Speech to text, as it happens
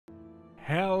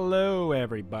Hello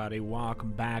everybody,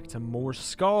 welcome back to more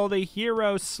Skul the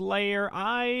Hero Slayer.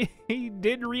 I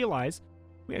did realize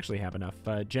we actually have enough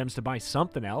gems to buy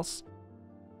something else.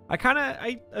 I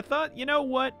thought, you know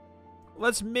what,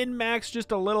 let's min-max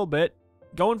just a little bit.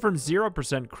 Going from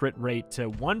 0% crit rate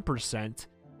to 1%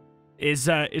 is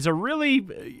a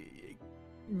really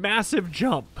massive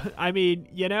jump. I mean,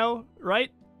 you know, right?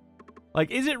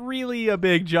 Like, is it really a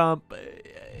big jump?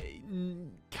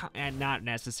 And not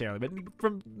necessarily, but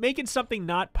from making something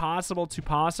not possible to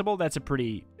possible, I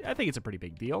think it's a pretty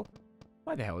big deal.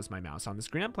 Why the hell is my mouse on the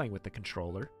screen? I'm playing with the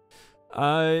controller.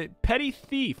 Petty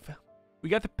Thief. We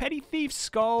got the Petty Thief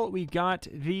skull. We got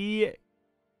the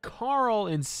Carl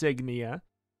insignia.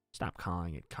 Stop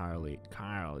calling it Carleon.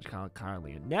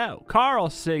 No, Carl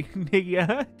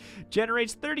insignia.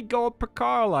 Generates 30 gold per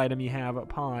Carl item you have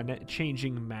upon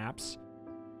changing maps.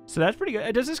 So that's pretty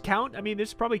good. Does this count? I mean,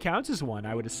 this probably counts as one,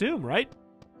 I would assume, right?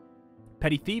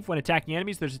 Petty Thief, when attacking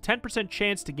enemies, there's a 10%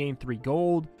 chance to gain 3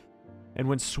 gold. And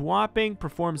when swapping,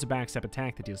 performs a backstep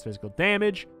attack that deals physical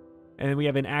damage. And then we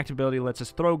have an active ability that lets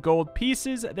us throw gold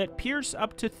pieces that pierce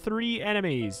up to 3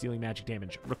 enemies, dealing magic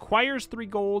damage. Requires 3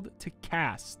 gold to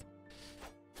cast.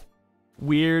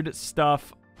 Weird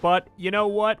stuff. But you know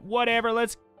what? Whatever.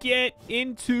 Let's get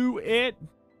into it.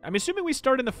 I'm assuming we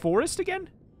start in the forest again?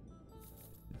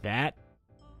 That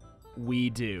we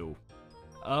do.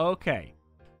 Okay.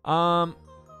 Let's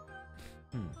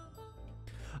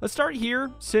start here,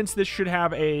 since this should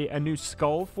have a new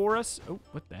skull for us. Oh,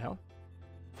 what the hell?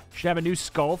 Should have a new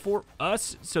skull for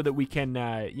us so that we can,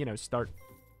 you know, start.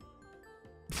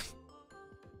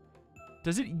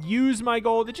 Does it use my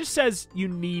gold? It just says you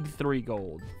need 3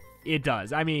 gold. It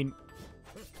does. I mean,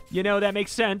 you know, that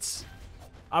makes sense.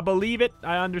 I believe it.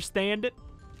 I understand it.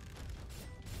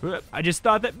 I just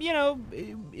thought that, you know,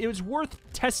 it was worth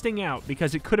testing out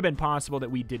because it could have been possible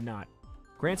that we did not.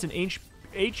 Grants an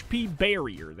HP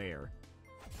barrier there.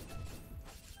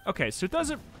 Okay, so it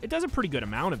does a pretty good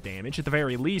amount of damage at the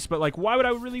very least, but like, why would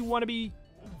I really want to be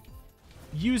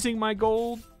using my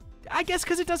gold? I guess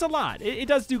because it does a lot. It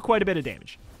does do quite a bit of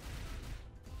damage.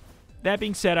 That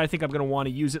being said, I think I'm going to want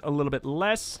to use it a little bit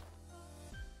less.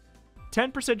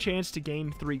 10% chance to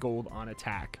gain 3 gold on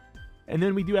attack. And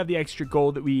then we do have the extra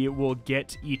gold that we will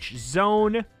get each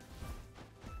zone.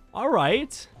 All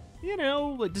right. You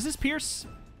know, does this pierce?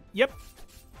 Yep.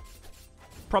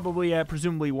 Probably,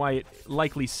 presumably why it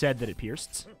likely said that it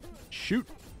pierced. Shoot.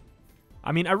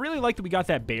 I mean, I really like that we got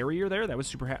that barrier there. That was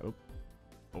super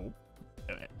Oh.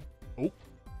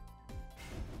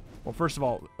 Well, first of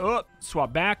all,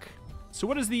 swap back. So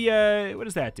what does what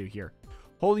does that do here?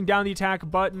 Holding down the attack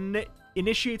button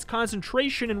initiates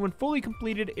concentration, and when fully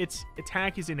completed, its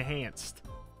attack is enhanced.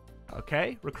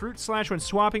 Okay. Recruit / when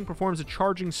swapping, performs a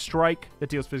charging strike that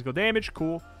deals physical damage.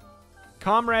 Cool.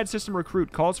 Comrade system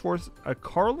recruit calls forth a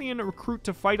Caerleon recruit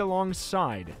to fight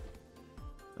alongside.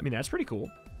 I mean, that's pretty cool.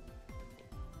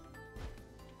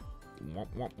 Womp,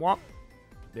 womp, womp.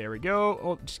 There we go.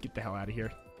 Oh, just get the hell out of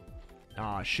here.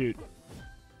 Ah, shoot.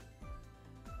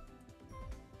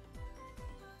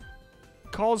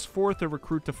 Calls forth a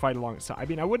recruit to fight alongside. I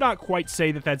mean, I would not quite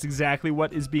say that that's exactly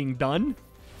what is being done.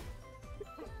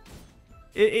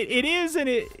 It is and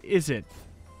it isn't.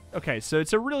 Okay, so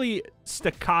it's a really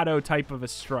staccato type of a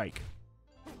strike.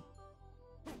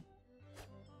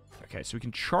 Okay, so we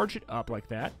can charge it up like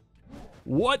that.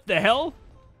 What the hell?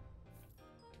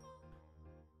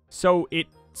 So it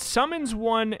summons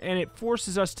one and it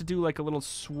forces us to do like a little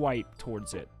swipe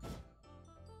towards it.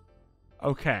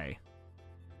 Okay.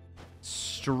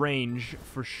 Strange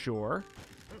for sure.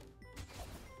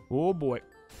 Oh boy.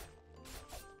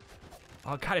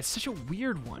 Oh god, it's such a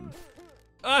weird one.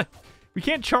 We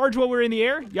can't charge while we're in the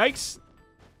air? Yikes.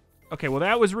 Okay, well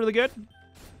that was really good.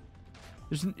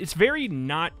 It's very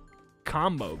not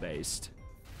combo based.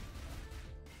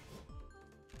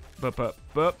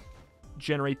 Bup.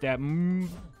 Generate that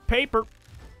paper.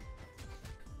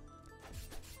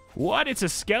 What? It's a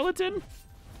skeleton?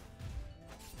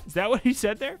 Is that what he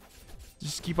said there?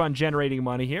 Just keep on generating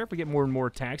money here. If we get more and more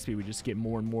attack speed, we just get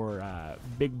more and more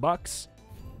big bucks.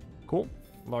 Cool.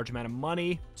 Large amount of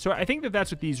money. So I think that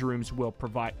that's what these rooms will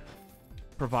provide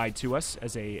to us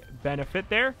as a benefit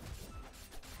there.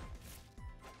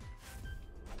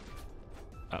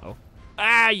 Uh-oh.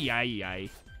 Ay.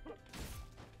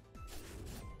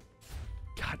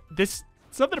 God,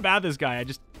 something about this guy,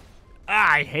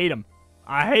 I hate him.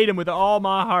 I hate him with all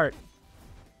my heart.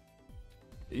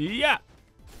 Yeah.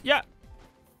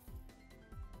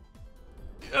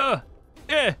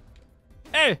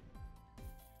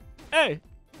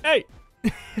 Hey.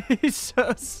 It's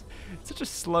such a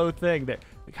slow thing there.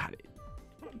 God,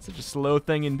 Such a slow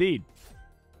thing indeed.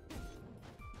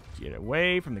 Get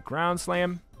away from the ground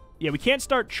slam. Yeah, we can't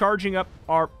start charging up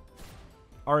our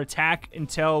attack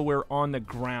until we're on the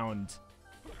ground.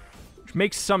 Which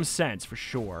makes some sense for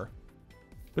sure.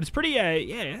 But it's pretty, yeah,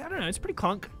 I don't know, it's pretty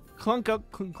clunk. Clunk.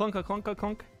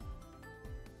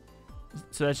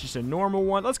 So that's just a normal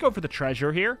one. Let's go for the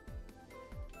treasure here.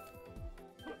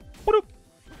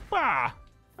 Ah!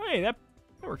 Hey, that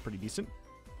worked pretty decent.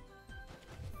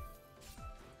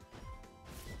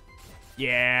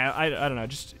 Yeah, I don't know,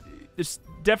 just, it's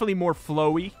definitely more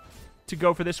flowy to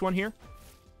go for this one here.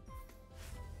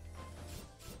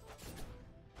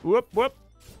 Whoop.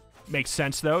 Makes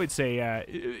sense, though. It's a,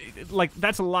 like,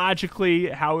 that's logically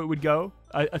how it would go.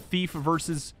 A thief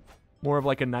versus more of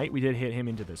like a knight. We did hit him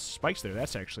into the spikes there.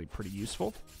 That's actually pretty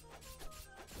useful.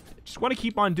 Just want to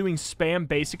keep on doing spam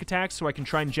basic attacks so I can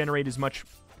try and generate as much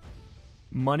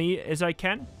money as I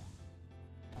can.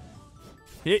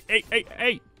 Hey.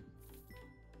 I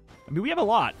mean, we have a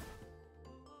lot.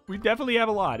 We definitely have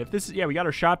a lot. If this is, yeah, we got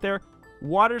our shop there.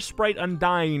 Water Sprite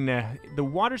Undying. The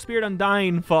Water Spirit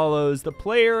Undying follows the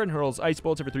player and hurls ice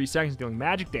bolts every 3 seconds, dealing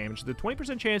magic damage with a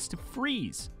 20% chance to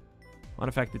freeze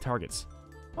unaffected targets.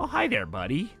 Oh, hi there,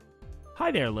 buddy.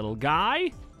 Hi there, little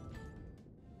guy.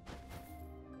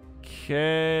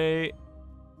 Okay.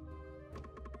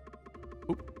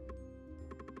 Oop.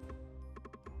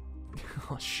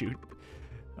 Oh, shoot.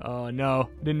 Oh, no.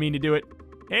 Didn't mean to do it.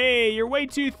 Hey, you're way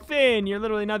too thin. You're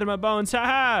literally nothing but bones.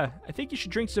 Haha. I think you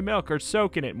should drink some milk or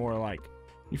soak in it, more like.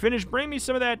 You finish, bring me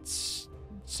some of that...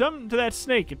 Some to that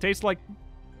snake. It tastes like...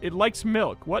 It likes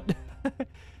milk. What?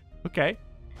 Okay.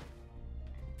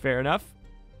 Fair enough.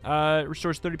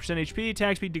 Restores 30% HP.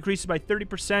 Attack speed decreases by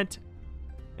 30%.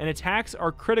 And attacks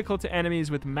are critical to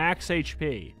enemies with max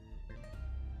HP.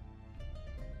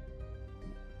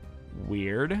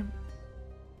 Weird.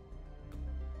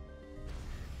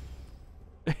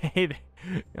 Hey,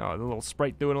 oh, the little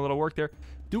sprite doing a little work there.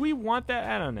 Do we want that?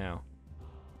 I don't know.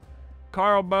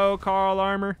 Carl Bow, Carl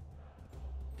Armor.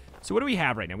 So what do we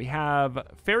have right now? We have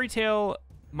Fairy Tale,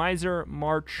 Miser,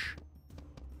 March.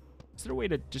 Is there a way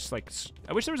to just like...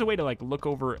 I wish there was a way to like look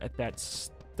over at that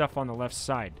stuff on the left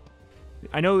side.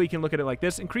 I know we can look at it like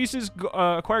this. Increases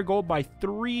acquired gold by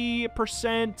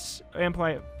 3%.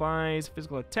 Amplifies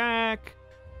physical attack.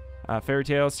 Fairy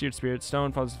Tale, Seared Spirit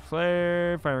Stone, follows the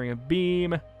flare, firing a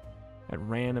beam at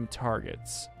random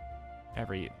targets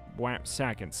every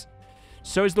seconds.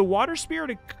 So is the Water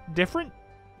Spirit a different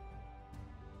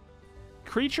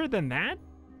creature than that?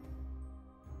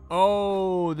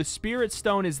 Oh, the Spirit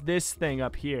Stone is this thing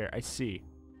up here. I see.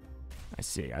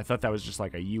 I thought that was just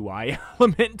like a UI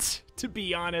element, to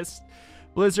be honest.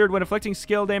 Blizzard, when inflicting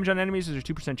skill damage on enemies, there's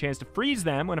a 2% chance to freeze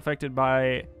them. When affected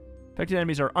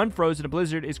enemies are unfrozen, a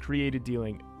blizzard is created,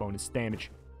 dealing bonus damage.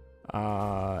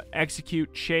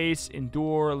 Execute, Chase,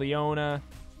 Endure, Leona.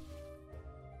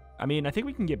 I mean, I think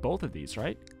we can get both of these,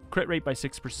 right? Crit rate by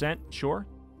 6%, sure.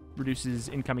 Reduces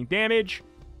incoming damage.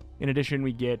 In addition,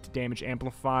 we get damage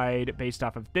amplified based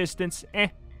off of distance.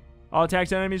 All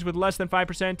attacks on enemies with less than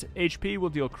 5% HP will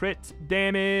deal crit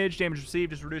damage. Damage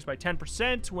received is reduced by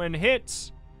 10% when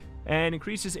hit. And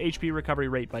increases HP recovery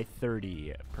rate by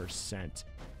 30%.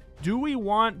 Do we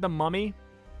want the mummy?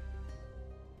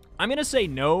 I'm going to say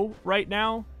no right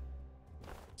now.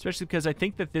 Especially because I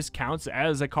think that this counts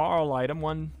as a Carl item.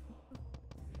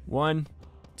 1,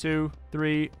 2,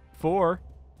 3, 4.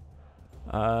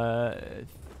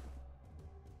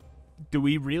 Do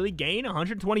we really gain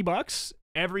 120 bucks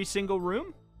every single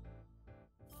room?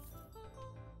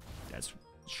 That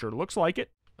sure looks like it.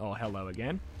 Oh, hello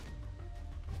again.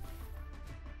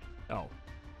 Oh.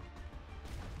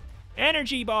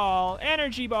 Energy ball!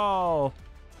 Energy ball!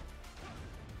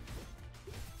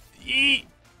 Yeet!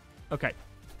 Okay.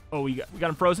 Oh, we got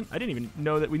him frozen? I didn't even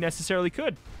know that we necessarily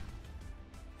could.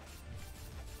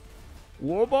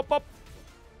 Whoop, up, up.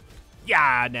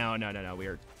 Yeah, no.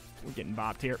 We're getting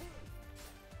bopped here.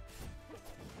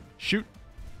 Shoot.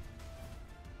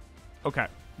 Okay.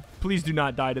 Please do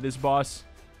not die to this boss.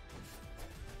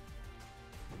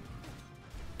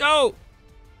 No!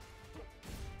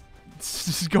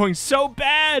 This is going so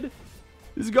bad.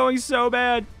 This is going so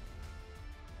bad.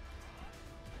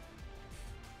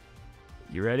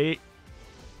 You ready?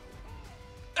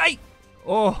 Hey!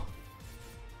 Oh.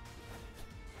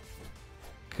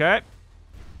 Okay.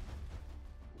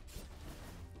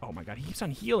 Oh my god, he keeps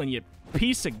on healing, you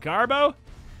piece of garbo.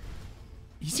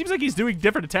 He seems like he's doing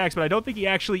different attacks, but I don't think he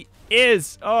actually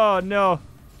is. Oh, no.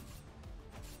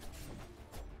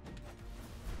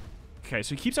 Okay,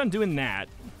 so he keeps on doing that.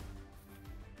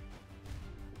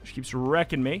 Which keeps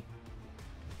wrecking me.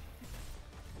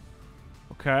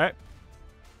 Okay.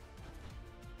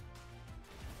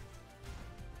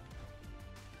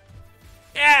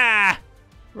 Yeah!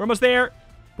 We're almost there.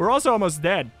 We're also almost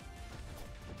dead.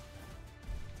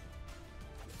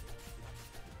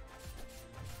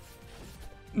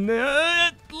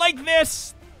 Like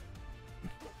this.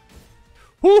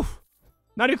 Whew.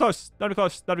 Not even close. Not even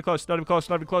close. Not even close. Not even close.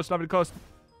 Not even close. Not even close.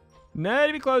 Not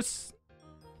even close.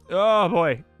 Oh,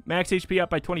 boy. Max HP up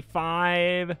by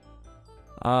 25.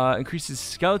 Increases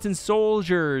skeleton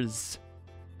soldiers.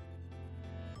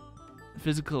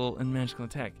 Physical and magical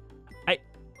attack.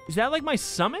 Is that like my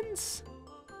summons?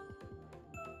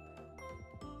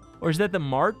 Or is that the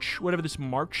march? Whatever this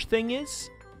march thing is?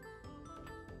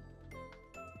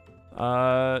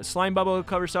 Slime bubble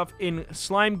cover stuff in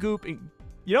slime goop. You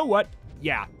know what?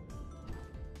 Yeah.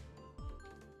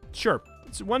 Sure.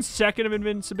 It's 1 second of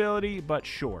invincibility, but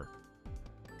sure.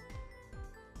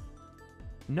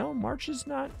 No, march is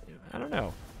not. I don't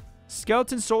know.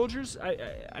 Skeleton soldiers?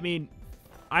 I mean,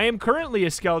 I am currently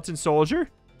a skeleton soldier.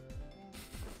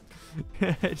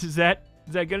 Is that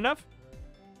good enough?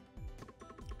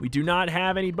 We do not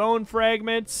have any bone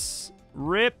fragments.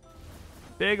 Rip.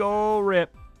 Big ol'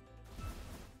 rip.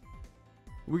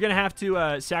 We're going to have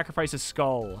to sacrifice a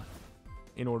skull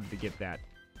in order to get that.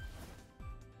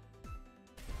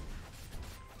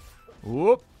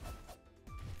 Whoop.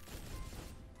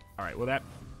 All right, well, that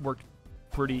worked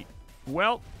pretty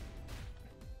well.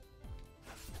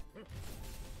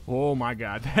 Oh, my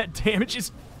God. That damage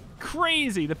is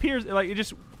crazy. The pierce, like, it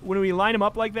just, when we line them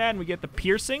up like that and we get the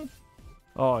piercing,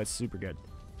 oh, it's super good.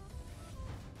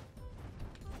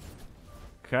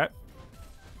 Okay.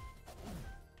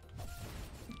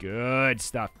 Good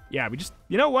stuff. Yeah, we just,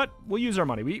 you know what? We'll use our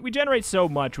money. We generate so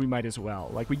much, we might as well.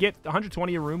 Like, we get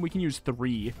 120 a room, we can use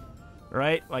 3.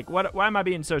 Right? Like, why am I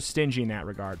being so stingy in that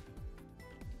regard?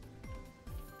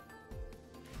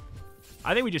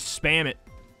 I think we just spam it.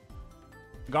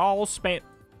 Gall spam.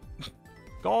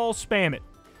 Gall spam it.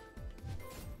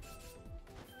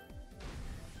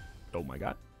 Oh my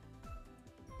god.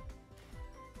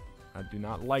 I do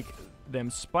not like them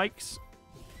spikes.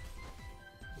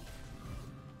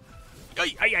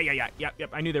 Yep,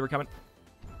 I knew they were coming.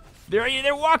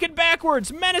 They're walking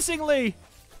backwards, menacingly.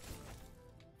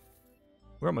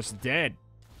 We're almost dead.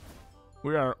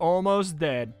 We are almost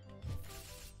dead.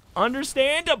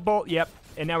 Understandable. Yep,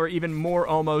 and now we're even more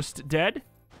almost dead.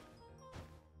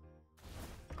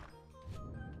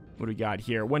 What do we got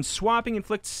here? When swapping,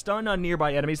 inflict stun on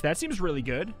nearby enemies. That seems really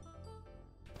good.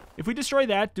 If we destroy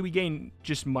that, do we gain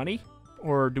just money?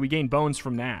 Or do we gain bones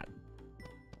from that?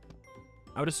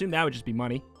 I would assume that would just be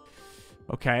money.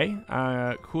 Okay.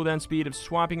 Cooldown speed of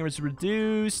swapping is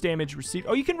reduced. Damage received.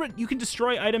 Oh, you can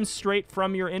destroy items straight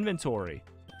from your inventory.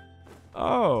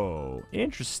 Oh,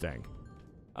 interesting.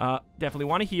 Definitely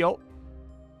want to heal.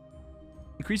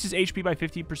 Increases HP by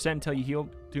 15% until you heal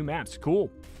 2 maps. Cool.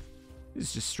 This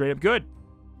is just straight up good.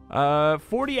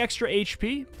 40 extra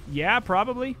HP. Yeah,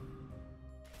 probably.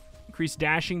 Increased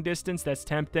dashing distance. That's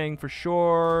tempting for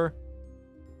sure.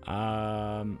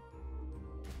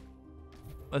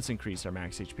 Let's increase our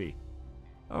max HP.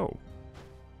 Oh.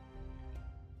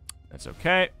 That's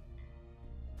okay.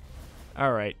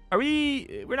 All right.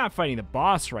 We're not fighting the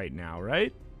boss right now,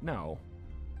 right? No.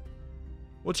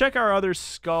 We'll check our other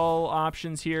skull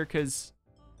options here, because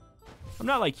I'm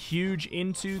not, like, huge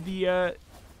into the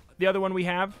other one we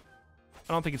have.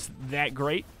 I don't think it's that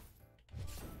great.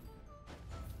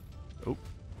 Oh.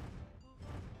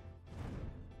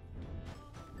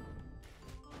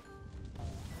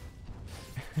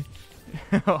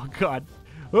 Oh, God.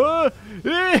 Oh!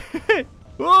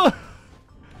 Oh!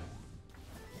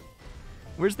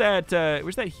 Where's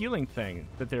that healing thing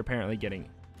that they're apparently getting?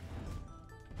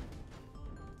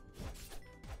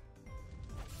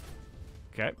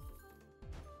 Okay.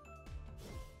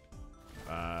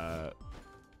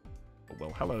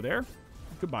 Well, hello there.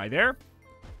 Goodbye there.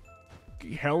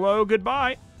 Hello,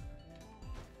 goodbye.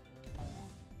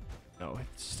 Oh,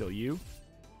 it's still you.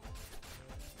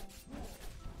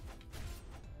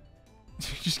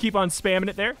 Just keep on spamming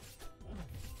it there.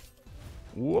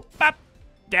 Whoop, bop.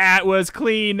 That was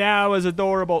clean. That was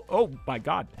adorable. Oh, my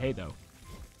God. Hey, though.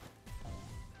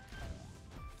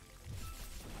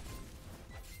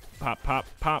 Pop, pop,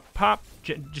 pop, pop.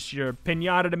 Just your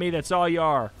pinata to me. That's all you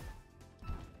are.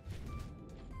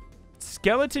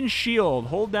 Skeleton Shield.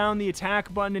 Hold down the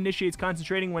attack button. Initiates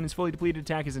concentrating when its fully depleted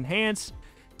attack is enhanced.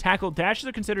 Tackle dashes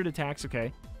are considered attacks.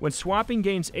 Okay. When swapping,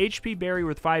 gains HP berry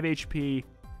with 5 HP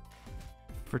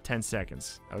for 10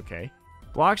 seconds. Okay.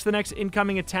 Blocks the next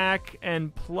incoming attack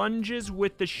and plunges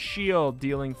with the shield,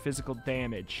 dealing physical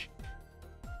damage.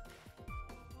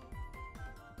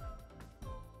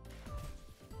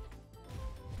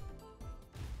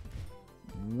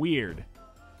 weird.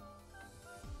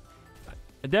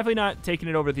 Definitely not taking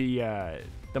it over the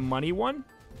money one.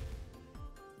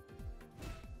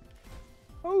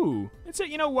 Oh, it's a,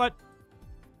 you know what?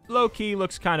 Low key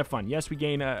looks kind of fun. Yes, we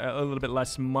gain a little bit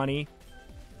less money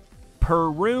per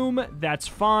room. That's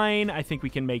fine. I think we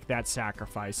can make that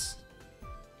sacrifice.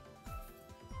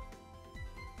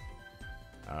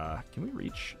 Can we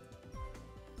reach?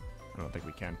 I don't think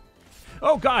we can.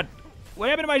 Oh God, what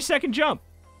happened to my second jump?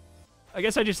 I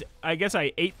guess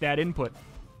I ate that input.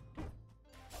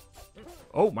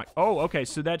 Oh my, oh, okay,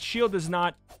 so that shield does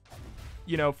not,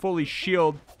 you know, fully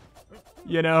shield,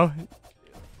 you know.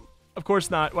 Of course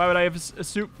not. Why would I have a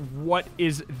suit? What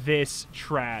is this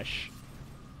trash?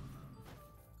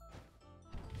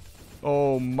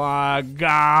 Oh my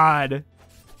God.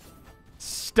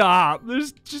 Stop.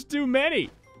 There's just too many.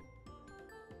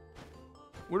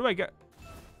 Where do I go?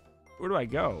 Where do I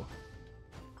go?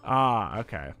 Ah,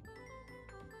 okay.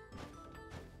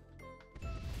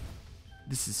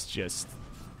 This is just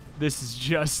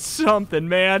something,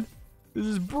 man. This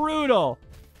is brutal.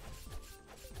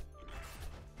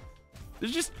 They're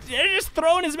just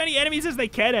throwing as many enemies as they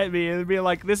can at me and being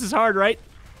like, this is hard, right?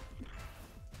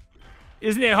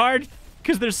 Isn't it hard?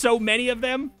 Because there's so many of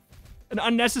them? An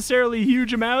unnecessarily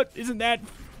huge amount? Isn't that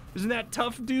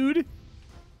tough, dude?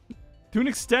 To an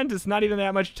extent, it's not even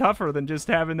that much tougher than just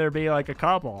having there be like a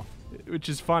couple, which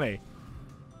is funny.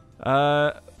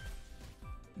 The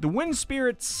Wind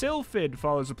Spirit Sylphid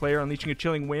follows the player, unleashing a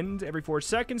chilling wind every 4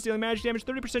 seconds, dealing magic damage,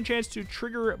 30% chance to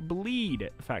trigger bleed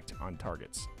effect on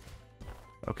targets.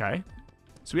 Okay.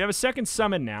 So we have a second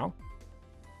summon now.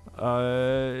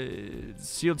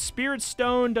 Sealed Spirit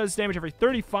Stone does damage every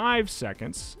 35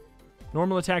 seconds.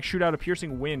 Normal attack shoot out a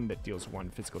piercing wind that deals 1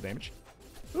 physical damage.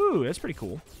 Ooh, that's pretty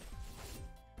cool.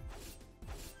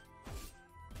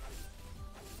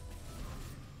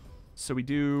 So we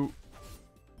do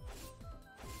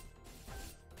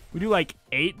like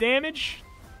 8 damage?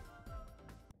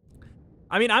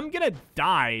 I mean, I'm gonna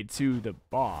die to the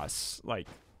boss. Like,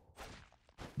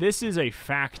 this is a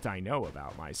fact I know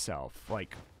about myself.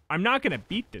 Like, I'm not gonna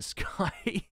beat this guy.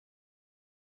 I'm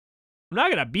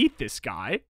not gonna beat this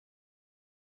guy.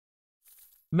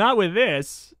 Not with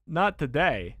this. Not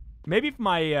today. Maybe if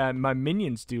my my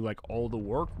minions do like all the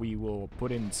work, we will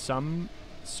put in some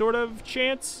sort of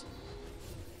chance.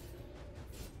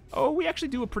 Oh, we actually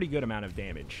do a pretty good amount of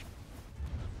damage.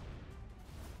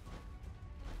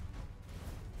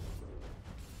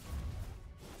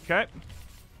 Okay.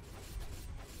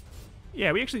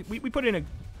 Yeah, we actually, we put in a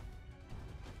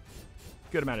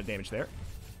good amount of damage there.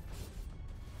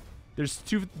 There's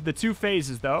the two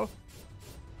phases, though.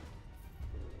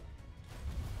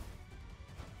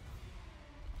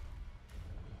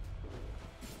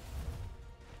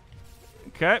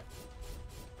 Okay.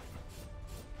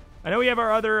 I know we have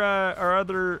our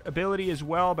other ability as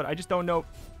well, but I just don't know.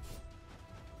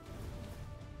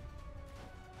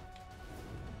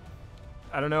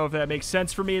 I don't know if that makes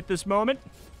sense for me at this moment.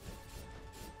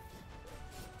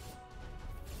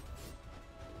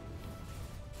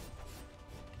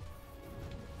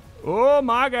 Oh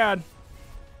my God.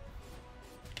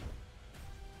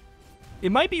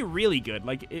 It might be really good.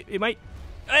 Like, it might...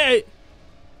 Hey!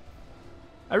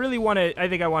 I really want to... I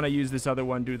think I want to use this other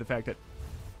one due to the fact that,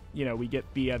 you know, we get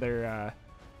the other...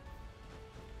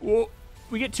 well,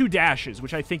 we get 2 dashes,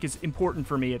 which I think is important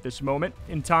for me at this moment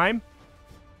in time.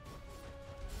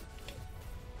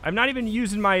 I'm not even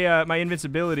using my my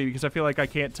invincibility because I feel like I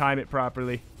can't time it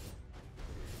properly.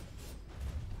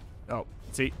 Oh,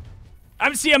 see?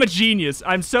 I'm a genius.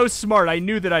 I'm so smart. I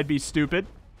knew that I'd be stupid.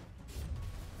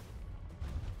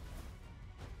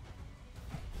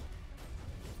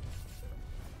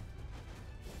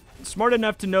 Smart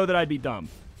enough to know that I'd be dumb.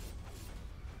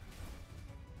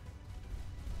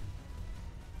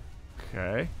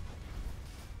 Okay.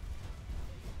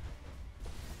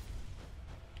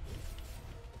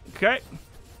 Okay.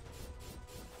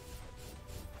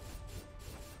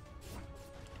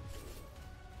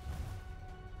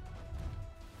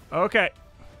 Okay.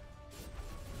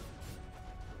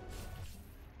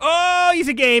 Oh, he's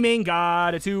a gaming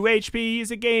god at 2 HP. He's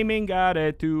a gaming god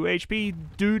at 2 HP.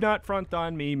 Do not front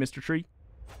on me, Mr. Tree.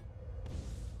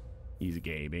 He's a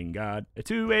gaming god at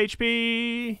 2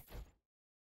 HP.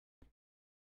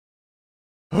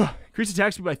 Increase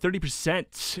attack speed by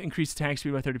 30%. Increase attack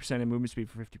speed by 30% and movement speed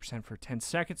for 50% for 10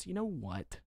 seconds. You know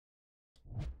what?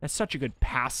 That's such a good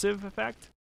passive effect.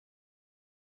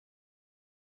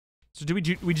 So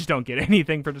we just don't get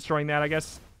anything for destroying that, I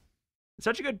guess? It's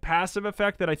such a good passive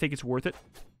effect that I think it's worth it.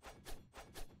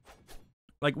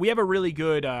 Like, we have a really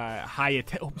good high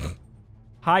attack.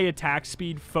 high attack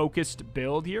speed focused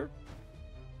build here.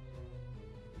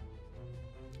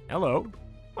 Hello.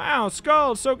 Wow,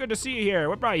 Skul, so good to see you here.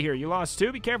 What brought you here? You lost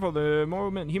too? Be careful, the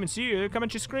moment humans see you, come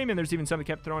at you screaming. There's even some that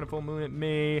kept throwing a full moon at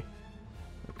me.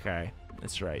 Okay,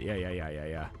 that's right.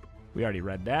 Yeah. We already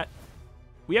read that.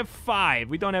 We have 5.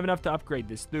 We don't have enough to upgrade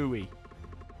this, do we?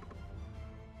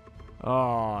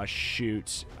 Oh,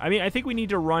 shoot. I mean, I think we need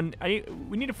to run...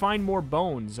 we need to find more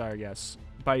bones, I guess,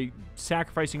 by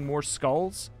sacrificing more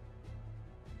skulls.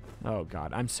 Oh,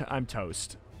 God. I'm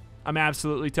toast. I'm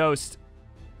absolutely toast.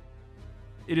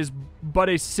 It is but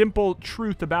a simple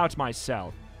truth about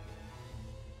myself.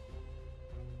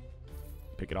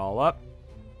 Pick it all up.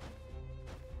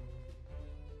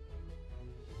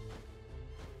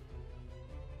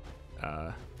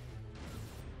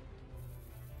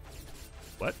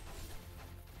 What?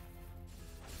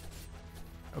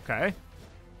 Okay.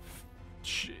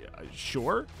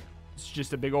 Sure. It's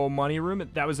just a big old money room.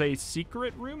 That was a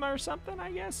secret room or something,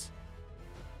 I guess.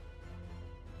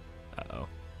 Uh-oh.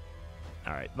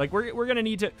 All right. Like, we're going to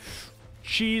need to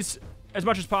cheese as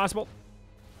much as possible.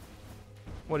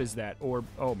 What is that? Or,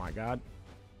 oh, my God.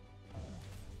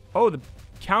 Oh, the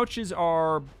couches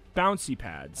are bouncy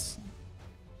pads.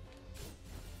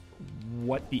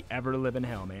 What the ever-living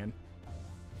hell, man.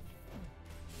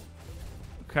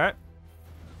 Okay.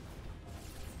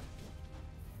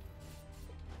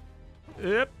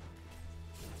 Yep.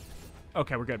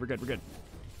 Okay, we're good.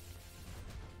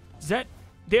 Is that...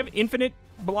 They have infinite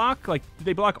block? Like, do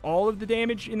they block all of the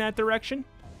damage in that direction?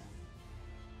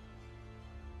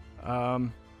 Oh,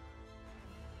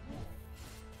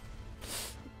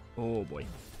 boy.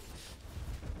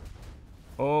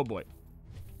 Oh, boy.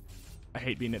 I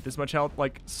hate being at this much health,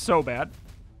 like, so bad.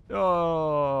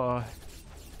 Oh.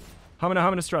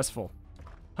 Humana stressful.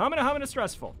 Humana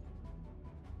stressful.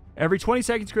 Every 20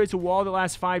 seconds creates a wall that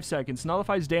lasts 5 seconds.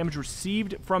 Nullifies damage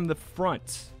received from the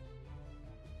front.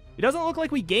 It doesn't look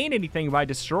like we gain anything by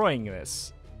destroying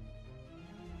this.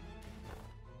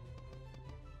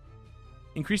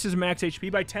 Increases max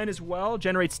HP by 10 as well.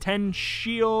 Generates 10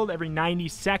 shield every 90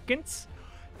 seconds.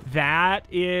 That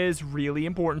is really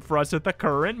important for us at the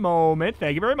current moment.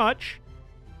 Thank you very much.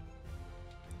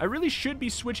 I really should be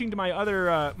switching to my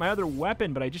other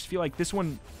weapon, but I just feel like this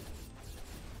one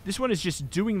is just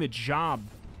doing the job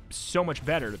so much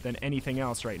better than anything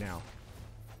else right now.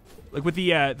 Like with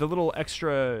the little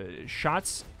extra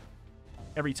shots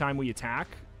every time we attack.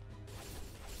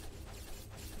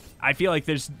 I feel like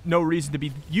there's no reason to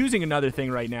be using another thing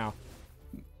right now.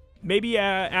 Maybe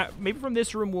maybe from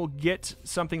this room we'll get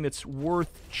something that's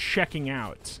worth checking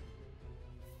out.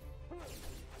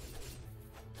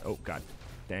 Oh, God.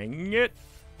 Dang it.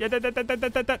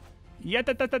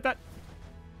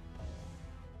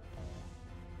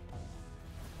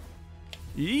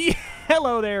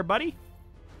 Hello there, buddy.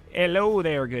 Hello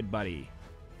there, good buddy.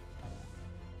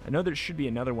 I know there should be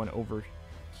another one over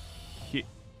here.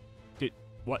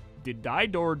 What? Did die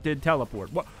or did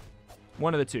teleport? What?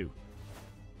 One of the two.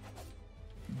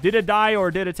 Did it die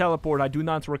or did it teleport? I do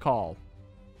not recall.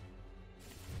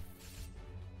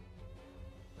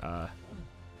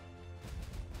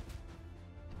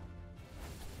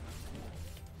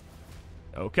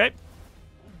 Okay.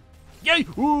 Yay!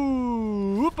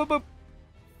 Ooh! Whoop, whoop, whoop.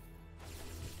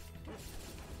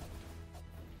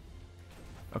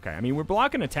 Okay, I mean, we're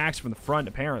blocking attacks from the front,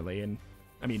 apparently, and,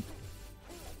 I mean,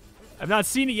 I've not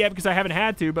seen it yet because I haven't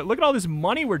had to, but look at all this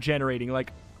money we're generating,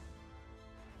 like,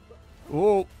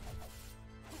 oh,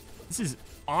 this is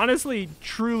honestly,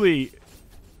 truly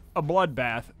a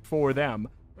bloodbath for them,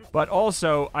 but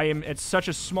also, I am at such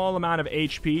a small amount of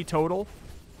HP total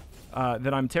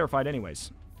that I'm terrified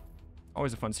anyways.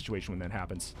 Always a fun situation when that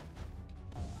happens.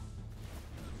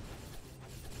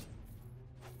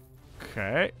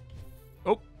 Okay.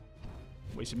 Oh.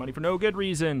 Wasted money for no good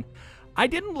reason. I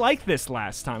didn't like this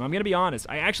last time. I'm going to be honest.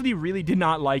 I actually really did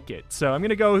not like it. So I'm going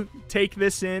to go take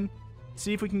this in.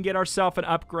 See if we can get ourselves an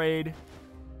upgrade.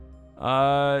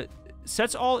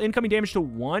 Sets all incoming damage to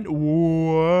 1.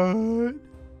 What?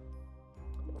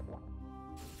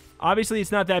 Obviously,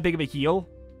 it's not that big of a heal.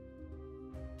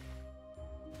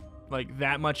 Like,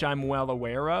 that much I'm well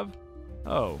aware of.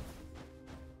 Oh.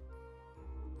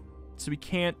 So we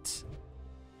can't...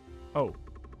 Oh.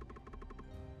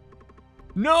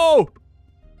 No!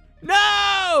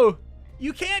 No!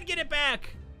 You can't get it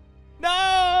back!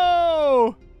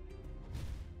 No!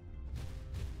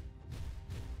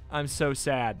 I'm so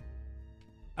sad.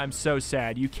 I'm so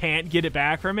sad. You can't get it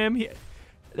back from him?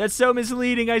 That's so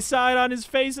misleading. I saw it on his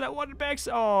face and I wanted it back.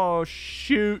 Oh,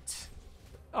 shoot.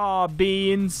 Oh,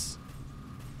 beans.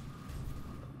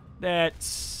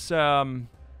 That's,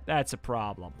 That's a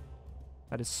problem.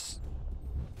 That is...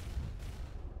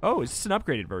 Oh, is this an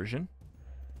upgraded version?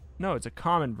 No, it's a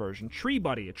common version. Tree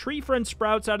Buddy. A tree friend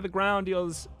sprouts out of the ground,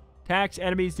 attacks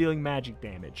enemies, dealing magic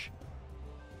damage.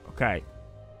 Okay.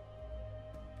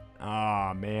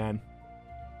 Aw, man.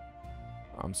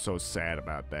 I'm so sad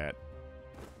about that.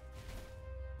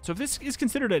 So if this is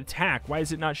considered an attack, why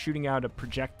is it not shooting out a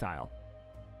projectile?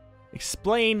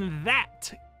 Explain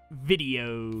that,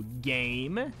 video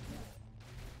game.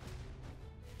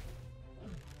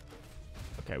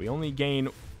 Okay, we only gain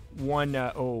one...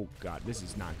 oh, God, this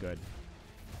is not good.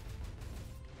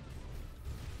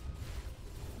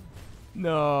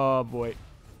 No, boy.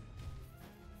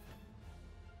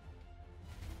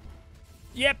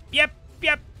 Yep.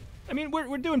 I mean,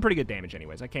 we're doing pretty good damage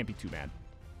anyways. I can't be too bad.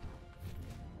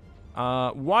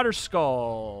 Water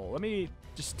Skull. Let me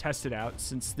just test it out,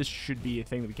 since this should be a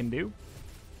thing that we can do.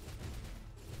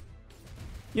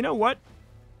 You know what?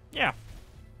 Yeah.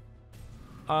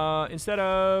 Instead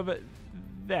of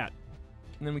that.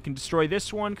 And then we can destroy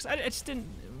this one, because I just didn't...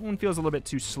 One feels a little bit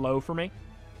too slow for me.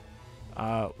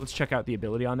 Let's check out the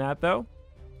ability on that, though.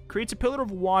 Creates a pillar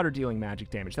of water dealing magic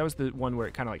damage. That was the one where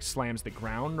it kind of like slams the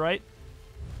ground, right?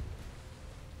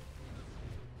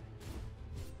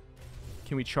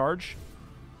 Can we charge?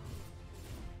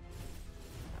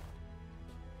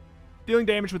 Dealing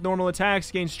damage with normal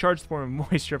attacks, gains charged form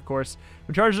of moisture, of course.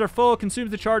 When charges are full,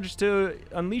 consumes the charges to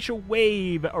unleash a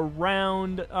wave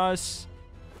around us,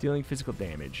 dealing physical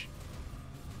damage.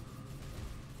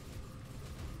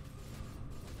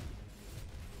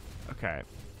 Okay.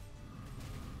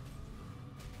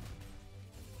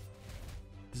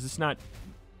 Does this not...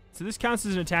 So this counts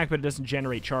as an attack, but it doesn't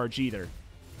generate charge either.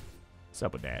 What's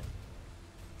up with that?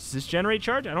 Does this generate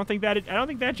charge? I don't think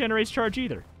that generates charge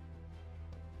either.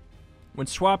 When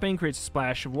swapping, creates a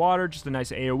splash of water, just a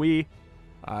nice AoE.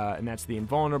 And that's the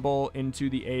invulnerable into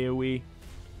the AoE.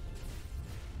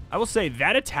 I will say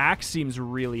that attack seems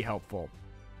really helpful.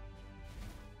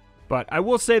 But I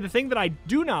will say the thing that I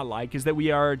do not like is that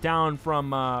we are down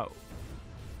from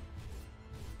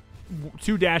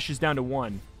 2 dashes down to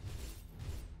 1.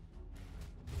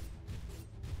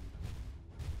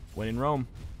 When in Rome.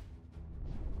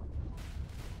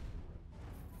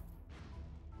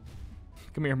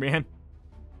 Come here, man.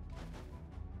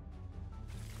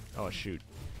 Oh, shoot.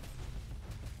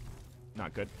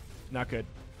 Not good. Not good.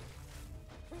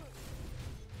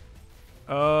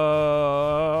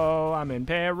 Oh, I'm in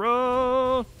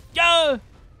peril. Yeah!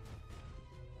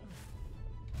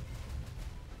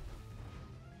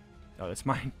 Oh, that's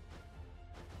mine.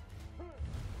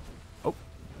 Oh,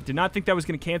 did not think that was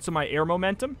going to cancel my air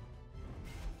momentum.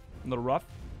 A little rough.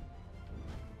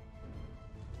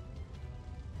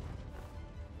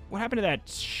 What happened to that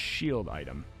shield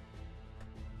item?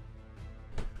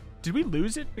 Did we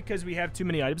lose it because we have too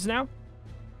many items now?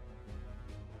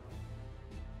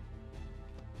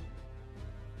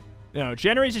 No,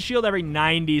 generates a shield every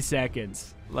 90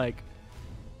 seconds. Like,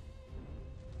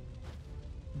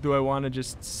 do I want to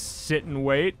just sit and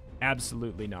wait?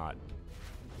 Absolutely not.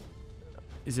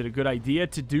 Is it a good idea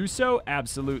to do so?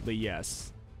 Absolutely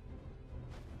yes.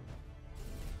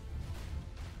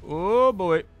 Oh,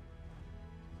 boy.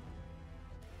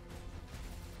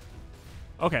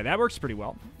 Okay, that works pretty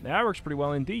well. That works pretty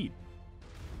well indeed.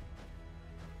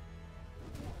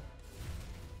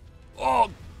 Oh,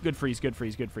 good freeze, good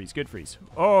freeze, good freeze, good freeze.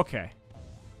 Okay.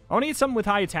 I want to get something with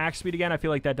high attack speed again. I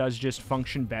feel like that does just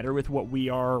function better with what we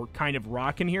are kind of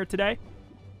rocking here today.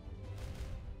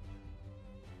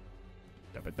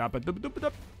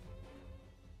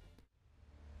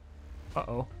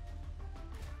 Uh-oh.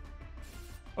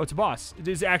 Oh, it's a boss. It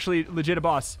is actually legit a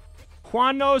boss.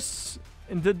 Juanos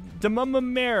and the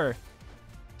Demumamere.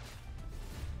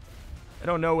 I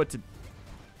don't know what to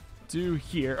do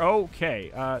here.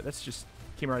 Okay. That's just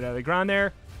came right out of the ground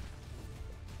there.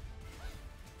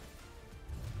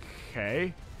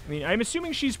 Okay. I mean, I'm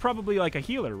assuming she's probably like a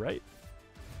healer, right?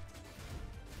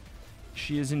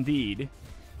 She is indeed.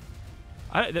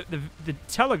 The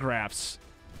telegraphs.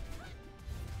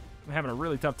 I'm having a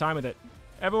really tough time with it.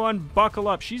 Everyone, buckle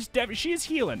up. She is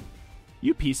healing.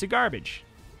 You piece of garbage.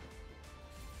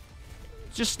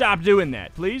 Just stop doing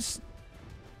that, please.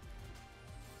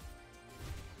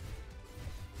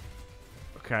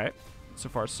 Okay. So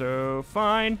far, so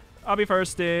fine. I'll be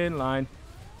first in line.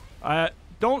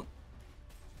 Don't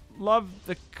love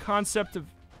the concept of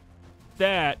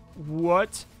that.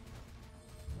 What?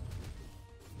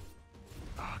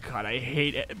 Oh, God, I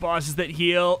hate bosses that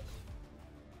heal.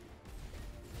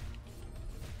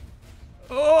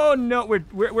 Oh, no,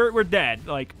 we're dead.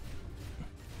 Like,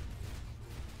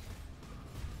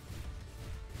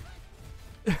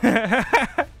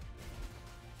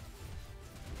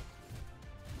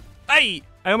 Hey!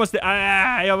 I almost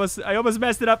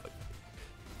messed it up.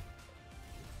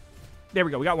 There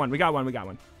we go. We got one. We got one. We got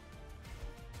one.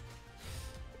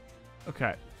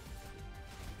 Okay.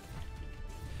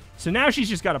 So now she's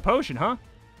just got a potion, huh?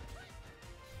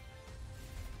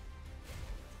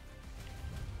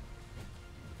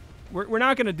 We're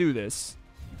not going to do this.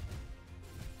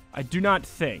 I do not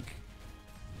think.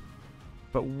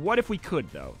 But what if we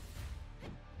could, though?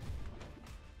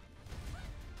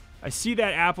 I see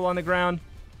that apple on the ground.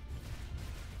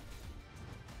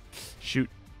 Shoot.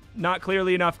 Not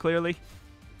clearly enough, clearly.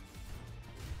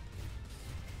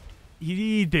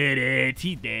 He did it.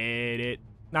 He did it.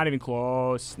 Not even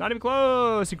close. Not even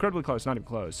close. Incredibly close. Not even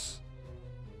close.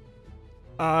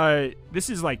 This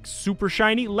is like super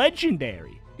shiny.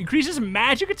 Legendary. Increases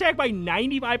magic attack by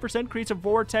 95%. Creates a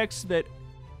vortex that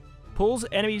pulls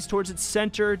enemies towards its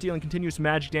center, dealing continuous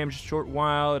magic damage for a short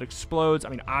while. It explodes. I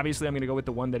mean, obviously, I'm going to go with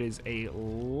the one that is a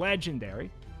legendary.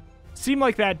 Seemed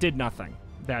like that did nothing.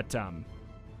 That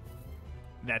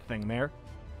thing there.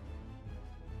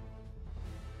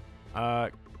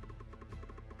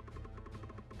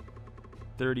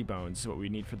 30 bones is what we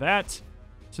need for that.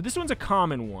 So this one's a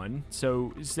common one.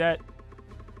 So is that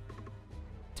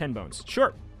 10 bones?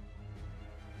 Sure.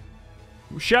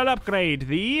 We shall upgrade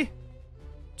thee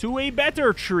to a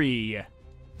better tree.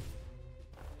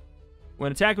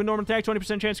 When attacked with normal attack,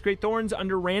 20% chance to create thorns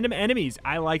under random enemies.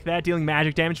 I like that, dealing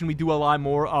magic damage, and we do a lot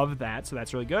more of that, so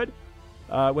that's really good.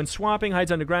 When swapping,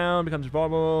 hides underground, becomes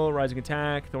vulnerable, rising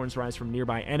attack. Thorns rise from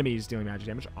nearby enemies, dealing magic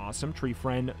damage. Awesome. Tree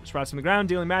friend sprouts from the ground,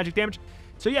 dealing magic damage.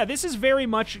 So yeah, this is very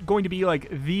much going to be like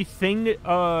the thing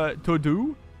to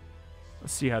do.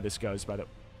 Let's see how this goes, by the way.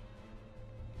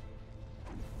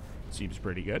 Seems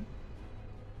pretty good.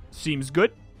 Seems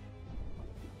good.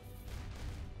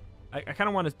 I kind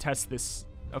of want to test this.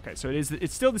 Okay, so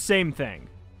it's still the same thing.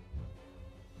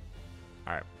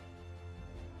 All right.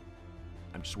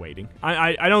 I'm just waiting.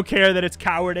 I don't care that it's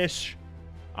cowardice.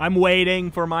 I'm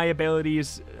waiting for my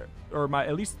abilities, or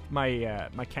at least my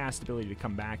my cast ability to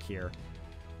come back here.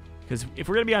 Because if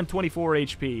we're gonna be on 24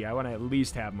 HP, I want to at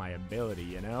least have my ability,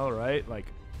 you know, right? Like,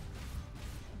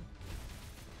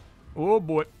 oh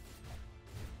boy.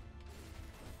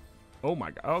 Oh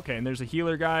my god. Okay, and there's a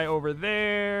healer guy over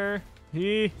there.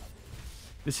 This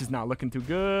is not looking too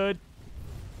good.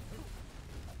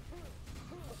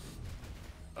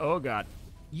 Oh god.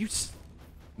 You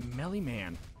smelly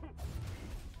man.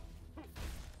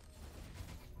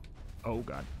 Oh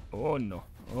god. Oh no.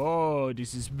 Oh,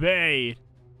 this is bad.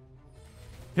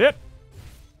 Hip.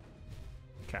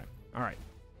 Okay. Alright.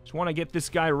 Just want to get this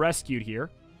guy rescued here.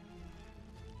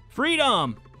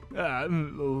 Freedom!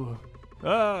 Where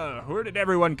did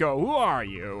everyone go? Who are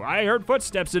you? I heard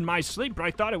footsteps in my sleep, but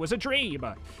I thought it was a dream.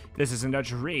 This isn't a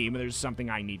dream. There's something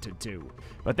I need to do.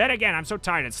 But then again, I'm so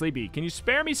tired and sleepy. Can you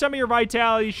spare me some of your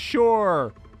vitality?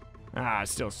 Sure.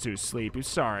 Still too sleepy.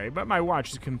 Sorry, but my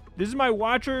watch is this is my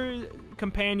watcher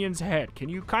companion's head. Can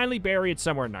you kindly bury it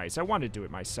somewhere nice? I want to do it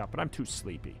myself, but I'm too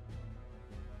sleepy.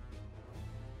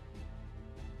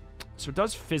 So it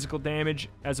does physical damage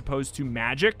as opposed to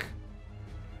magic.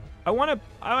 I want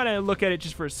to look at it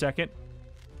just for a second.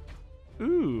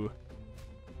 Ooh.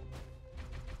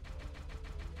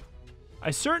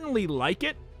 I certainly like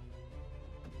it.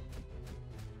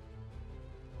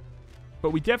 But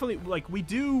we definitely, like, we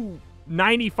do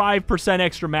 95%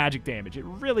 extra magic damage. It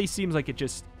really seems like it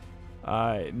just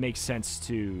makes sense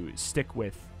to stick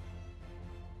with.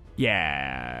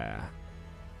 Yeah.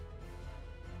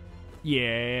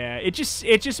 Yeah, it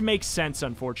just makes sense,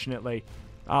 unfortunately.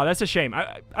 That's a shame.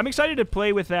 I'm excited to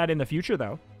play with that in the future,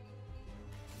 though.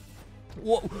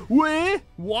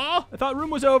 What? I thought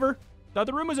room was over. Thought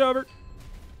the room was over.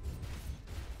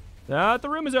 Thought the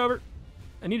room was over.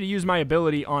 I need to use my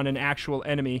ability on an actual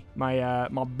enemy. My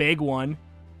my big one.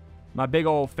 My big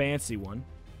old fancy one.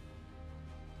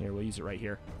 Here, we'll use it right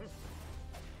here.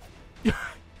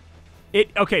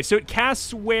 Okay, so it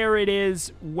casts where it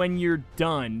is when you're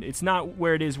done. It's not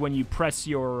where it is when you press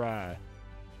your...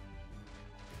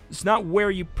 It's not where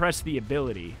you press the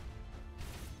ability.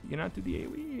 You can not do the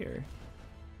AoE here.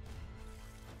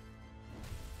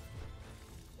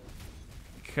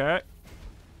 Okay.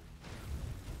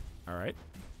 Alright.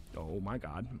 Oh my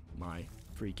god. My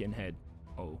freaking head.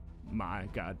 Oh my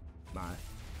god. My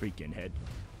freaking head.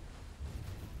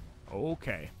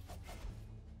 Okay.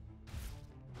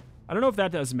 I don't know if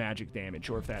that does magic damage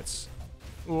or if that's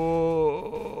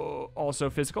also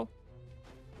physical.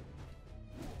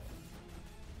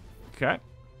 Okay.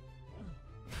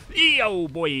 Oh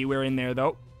boy, we're in there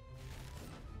though.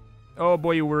 Oh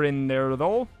boy, you were in there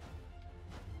though.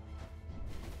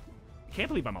 Can't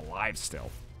believe I'm alive still.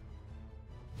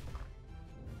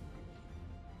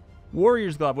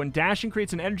 Warrior's Glove. When dashing,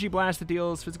 creates an energy blast that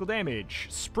deals physical damage.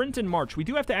 Sprint and March. We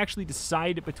do have to actually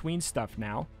decide between stuff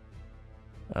now.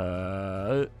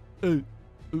 I don't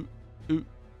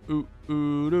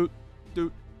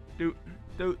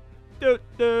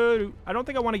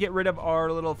think I want to get rid of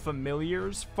our little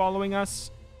familiars following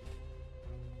us.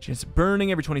 Chance of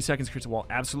burning every 20 seconds creates a wall.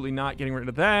 Absolutely not getting rid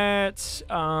of that.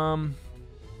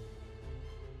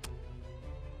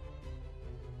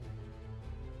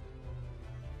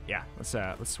 Yeah,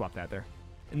 let's swap that there.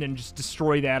 And then just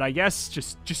destroy that, I guess.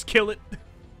 Just kill it.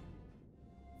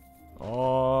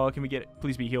 Oh, can we get it?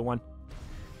 Please be heal 1.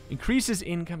 Increases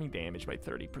incoming damage by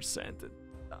 30%.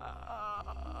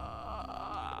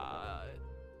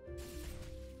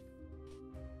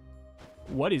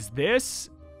 What is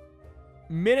this?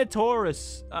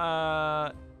 Minotaurus.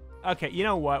 Okay, you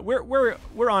know what?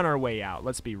 We're on our way out.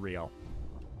 Let's be real.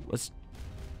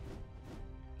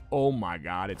 Oh my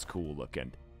god, it's cool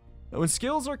looking. When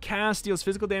skills are cast, deals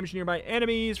physical damage to nearby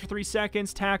enemies for 3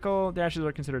 seconds. Tackle, dashes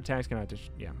are considered attacks.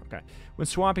 Yeah, okay. When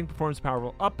swapping, performs a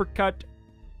powerful uppercut.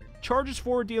 Charges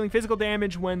forward, dealing physical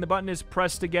damage when the button is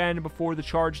pressed again before the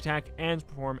charge attack ends.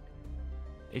 Perform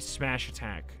a smash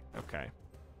attack. Okay.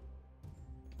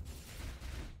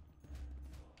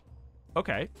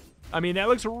 Okay. I mean, that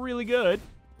looks really good.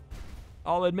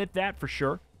 I'll admit that for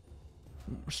sure.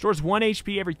 Restores 1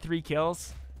 HP every 3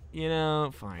 kills. You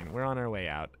know, fine. We're on our way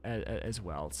out as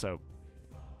well, so.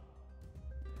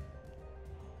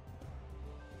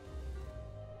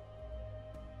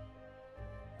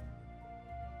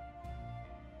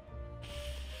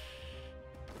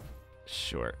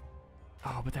 Sure.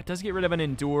 Oh, but that does get rid of an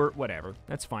endure. Whatever.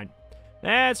 That's fine.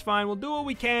 That's fine. We'll do what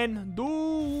we can. Do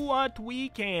what we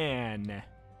can.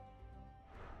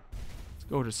 Let's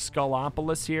go to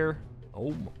Skulopolis here.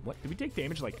 Oh, what? Did we take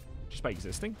damage, like, just by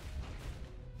existing?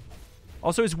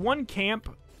 Also, is one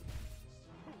camp...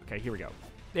 Okay, here we go.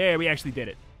 Yeah, we actually did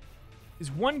it.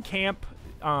 Is one camp,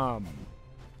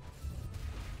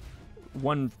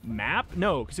 one map?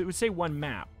 No, because it would say one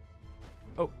map.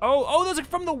 Oh, those are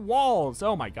from the walls.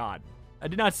 Oh my god. I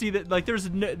did not see that. Like, there's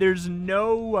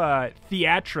no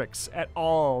theatrics at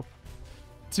all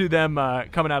to them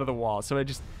coming out of the wall. So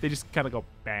they just kind of go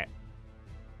back.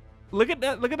 Look at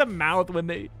that. Look at the mouth when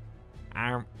they...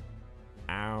 Ow.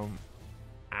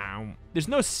 There's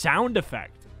no sound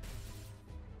effect.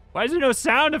 Why is there no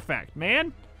sound effect,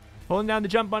 man? Holding down the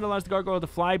jump button allows the gargoyle to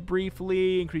fly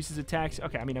briefly, increases attacks.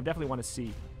 Okay, I mean, I definitely want to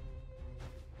see.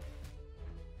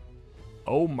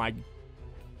 Oh my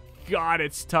god,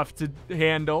 it's tough to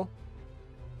handle.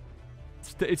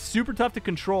 It's super tough to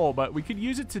control, but we could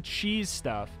use it to cheese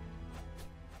stuff.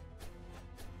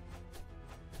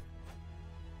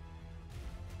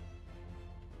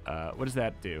 What does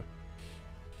that do?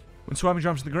 When swapping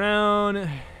drops to the ground.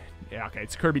 Yeah, okay,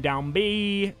 it's Kirby down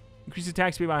B. Increases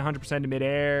attack speed by 100% in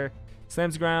midair.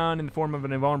 Slams the ground in the form of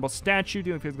an invulnerable statue,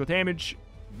 dealing physical damage.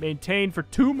 Maintained for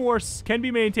 2 more... Can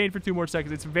be maintained for 2 more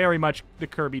seconds. It's very much the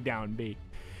Kirby down B.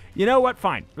 You know what?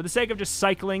 Fine. For the sake of just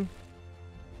cycling.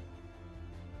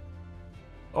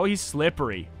 Oh, he's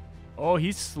slippery. Oh,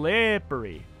 he's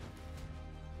slippery.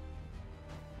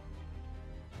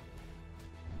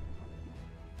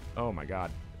 Oh, my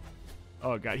God.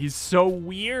 Oh, God. He's so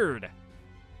weird.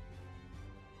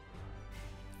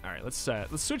 All right, let's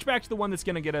switch back to the one that's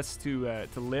going to get us to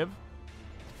live.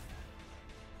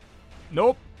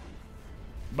 Nope.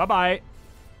 Bye-bye.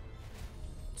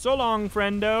 So long,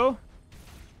 friendo.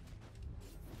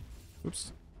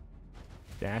 Oops.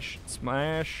 Dash.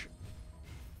 Smash.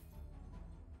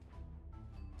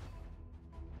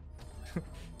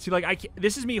 See, like,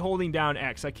 this is me holding down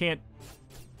X. I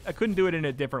couldn't do it in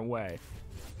a different way.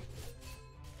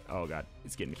 Oh, God.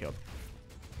 It's getting killed.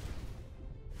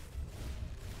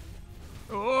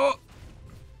 Oh!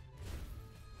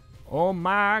 Oh,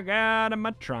 my God. Am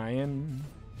I trying?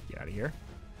 Get out of here.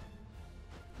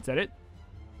 Is that it?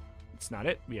 It's not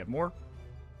it. We have more.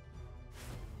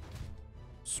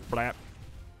 Splat.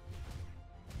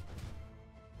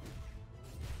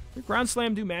 Did ground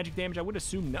slam do magic damage? I would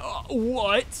assume no.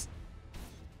 What?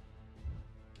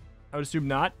 I would assume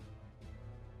not.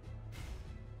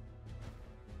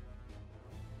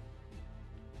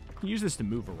 Use this to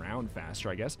move around faster,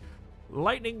 I guess.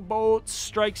 Lightning bolt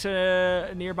strikes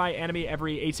a nearby enemy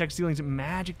every 8 seconds, dealing some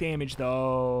magic damage,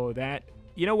 though. That,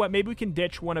 you know what? Maybe we can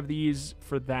ditch one of these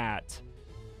for that.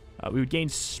 We would gain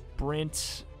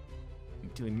sprint,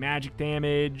 dealing magic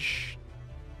damage.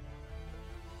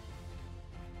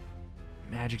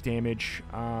 Magic damage.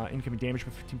 Incoming damage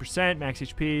by 15%. Max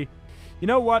HP. You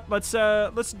know what? Let's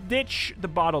ditch the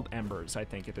bottled embers, I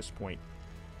think, at this point.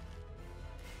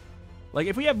 Like,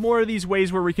 if we have more of these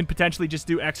ways where we can potentially just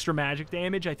do extra magic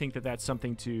damage, I think that that's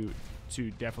something to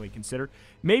definitely consider.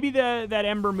 Maybe that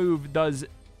ember move does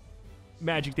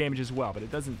magic damage as well, but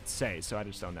it doesn't say, so I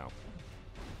just don't know.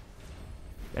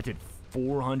 That did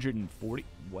 440.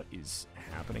 What is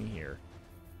happening here?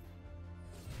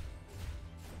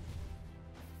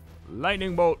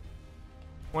 Lightning bolt.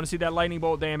 Want to see that lightning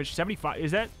bolt damage. 75.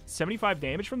 Is that 75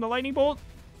 damage from the lightning bolt?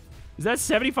 Is that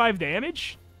 75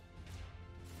 damage?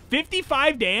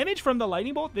 55 damage from the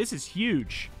lightning bolt? This is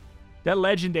huge. That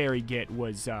legendary get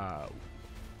was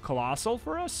colossal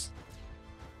for us.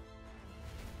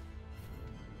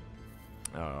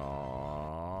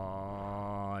 Oh,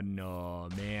 no,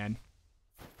 man.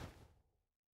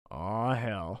 Oh,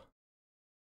 hell.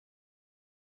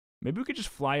 Maybe we could just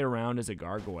fly around as a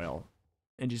gargoyle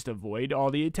and just avoid all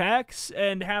the attacks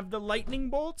and have the lightning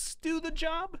bolts do the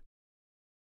job.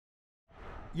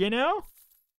 You know?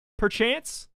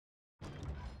 Perchance.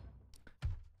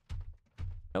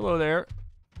 Hello there,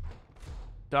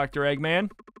 Dr.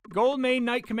 Eggman. Goldmane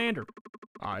Knight Commander.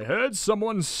 I heard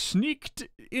someone sneaked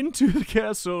into the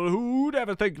castle. Who'd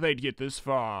ever think they'd get this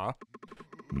far?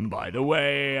 By the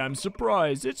way, I'm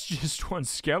surprised. It's just one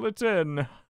skeleton.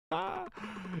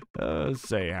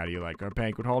 Say, how do you like our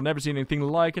banquet hall? Never seen anything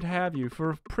like it, have you?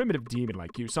 For a primitive demon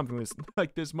like you, something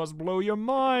like this must blow your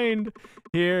mind.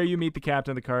 Here you meet the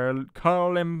captain of the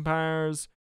Carl Empire's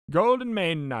Golden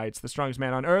Mane Knights, the strongest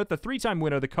man on Earth, the 3-time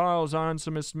winner of the Carl's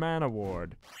Awesomest Man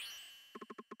Award.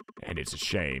 And it's a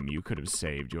shame you could have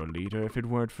saved your leader if it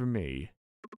weren't for me.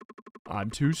 I'm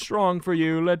too strong for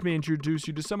you. Let me introduce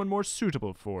you to someone more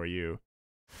suitable for you.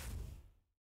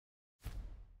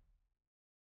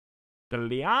 The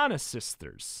Liana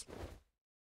sisters.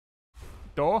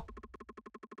 They're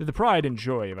the pride and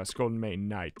joy of us Golden Mane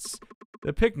Knights.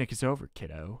 The picnic is over,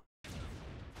 kiddo.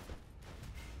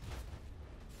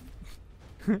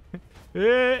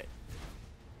 Yeah.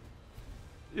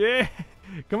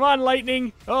 Come on,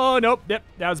 lightning. Oh, nope. Yep,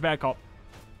 that was a bad call.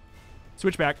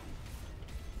 Switch back.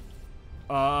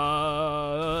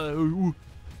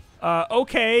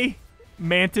 Okay.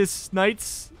 Mantis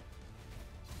Knights.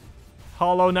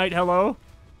 Hollow Knight, hello.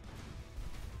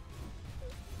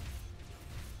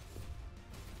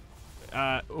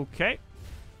 Okay.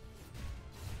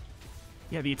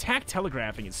 Yeah, the attack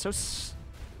telegraphing is so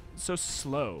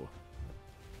slow.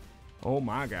 Oh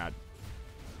my god.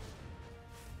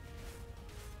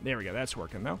 There we go. That's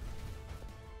working, though.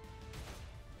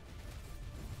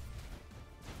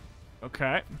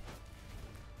 Okay.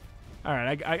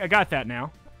 Alright, I got that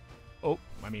now. Oh,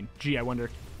 I mean, gee, I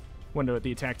wonder what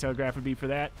the attack telegraph would be for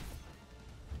that.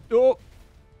 Oh!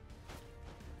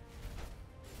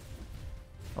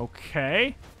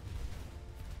 Okay.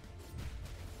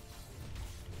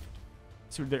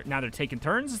 So now they're taking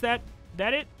turns? Is that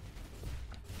it?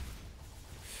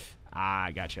 Ah,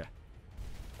 I gotcha.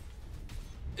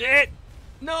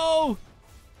 No!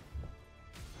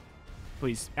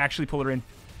 Please, actually pull her in.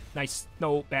 Nice.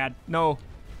 No, bad. No.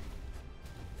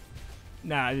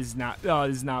 Nah, this is not. Oh,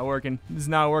 this is not working. This is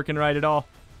not working right at all.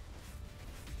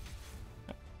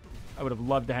 I would have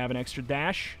loved to have an extra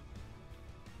dash.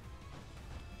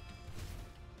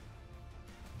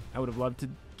 I would have loved to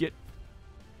get...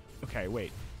 Okay,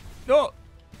 wait. Oh!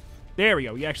 There we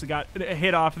go. We actually got a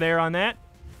hit off there on that.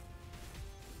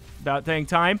 About dang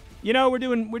time. You know, we're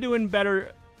doing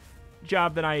better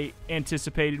job than I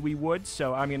anticipated we would,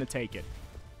 so I'm gonna take it.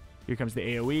 Here comes the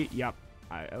AoE. Yep.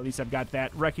 At least I've got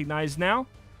that recognized now.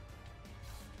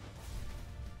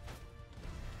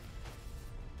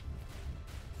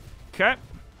 Okay.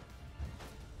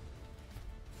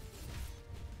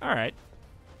 Alright.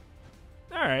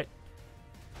 Alright.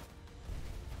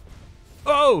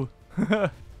 Oh!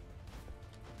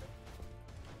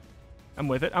 I'm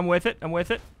with it. I'm with it. I'm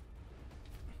with it.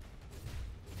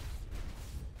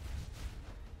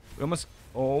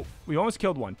 We almost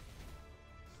killed one.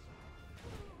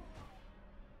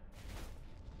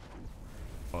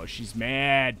 Oh, she's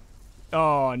mad.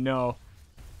 Oh, no.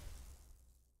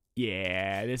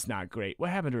 Yeah, that's not great. What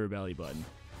happened to her belly button?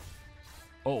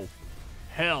 Oh,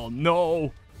 hell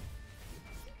no.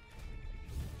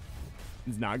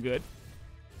 It's not good.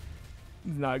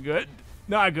 It's not good.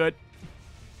 Not good.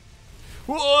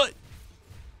 What?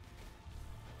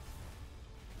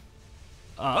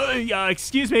 Yeah,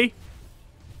 excuse me.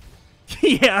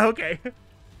 Yeah, okay.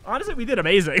 Honestly, we did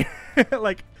amazing.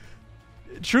 Like,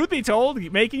 truth be told,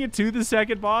 making it to the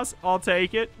second boss, I'll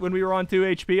take it. When we were on 2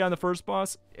 HP on the first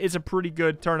boss, it's a pretty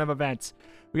good turn of events.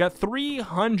 We got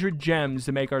 300 gems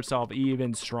to make ourselves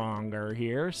even stronger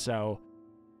here. So,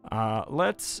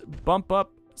 let's bump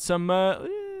up some,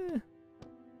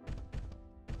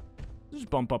 just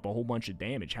bump up a whole bunch of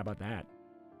damage. How about that?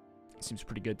 Seems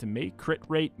pretty good to me. Crit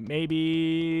rate,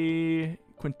 maybe.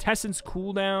 Quintessence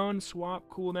cooldown. Swap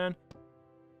cooldown.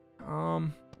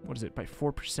 What is it? By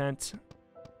 4%.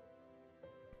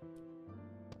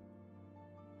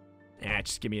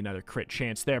 Just give me another crit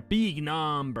chance there. Big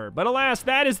number. But alas,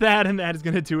 that is that, and that is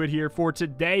going to do it here for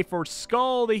today for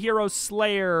Skul, the Hero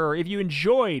Slayer. If you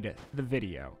enjoyed the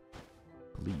video,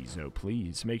 please, oh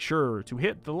please, make sure to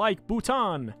hit the like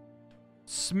button.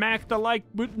 Smack the like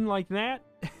button like that,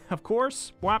 of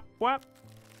course. Whap, whap.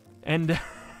 And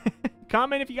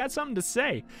comment if you got something to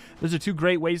say. Those are 2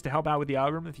 great ways to help out with the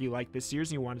algorithm if you like this series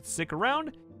and you want it to stick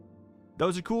around.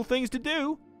 Those are cool things to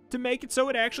do to make it so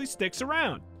it actually sticks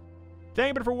around.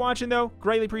 Thank you for watching, though.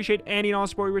 Greatly appreciate any and all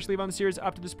support you wish to leave on the series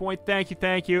up to this point. Thank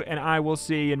you, and I will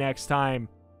see you next time.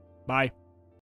 Bye.